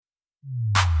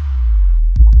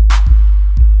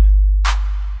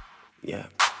Yeah.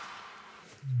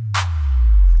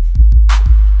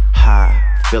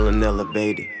 High, feeling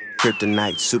elevated.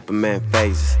 Kryptonite, Superman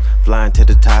phases. Flying to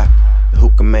the top. Who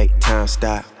can make time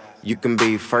stop? You can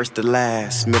be first to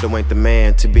last. Middle ain't the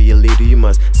man. To be a leader, you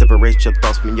must separate your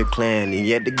thoughts from your clan. And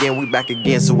yet again, we back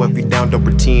again. So if you down, don't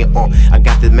pretend. I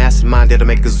got the mastermind that'll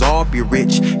make us all be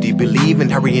rich. Do you believe in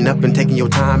hurrying up and taking your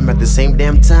time at the same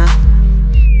damn time?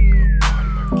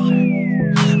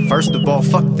 First of all,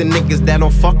 fuck the niggas that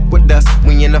don't fuck with us.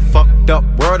 We in a fucked up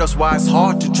world, that's why it's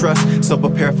hard to trust. So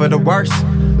prepare for the worst.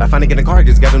 Like finally getting a car,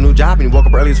 just got a new job and you woke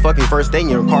up early as fucking first day and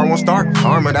your car won't start.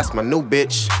 Karma, that's my new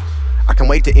bitch. I can't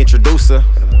wait to introduce her.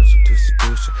 And I want you to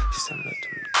seduce her. She said,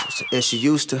 and she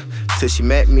used to, till she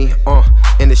met me,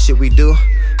 and the shit we do.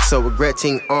 So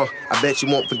regretting, I bet you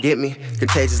won't forget me.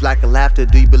 Contagious like a laughter.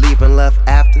 Do you believe in love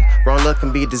after? Wrong luck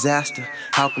can be a disaster.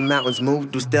 How can mountains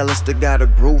move? Do Stella still got a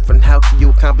groove? And how can you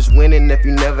accomplish winning if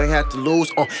you never had to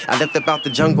lose? I left about the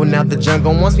jungle, now the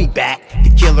jungle wants me back. The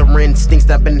killer instincts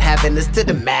I've been having is to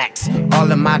the max.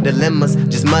 All of my dilemmas,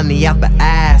 just money out the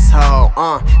asshole.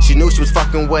 She knew she was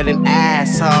fucking with an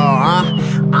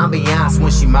asshole. I'll be honest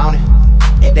when she moaning.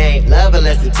 It ain't love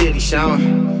unless the titty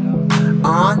showing.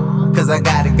 Cause I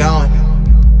got it going.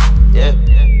 Yeah.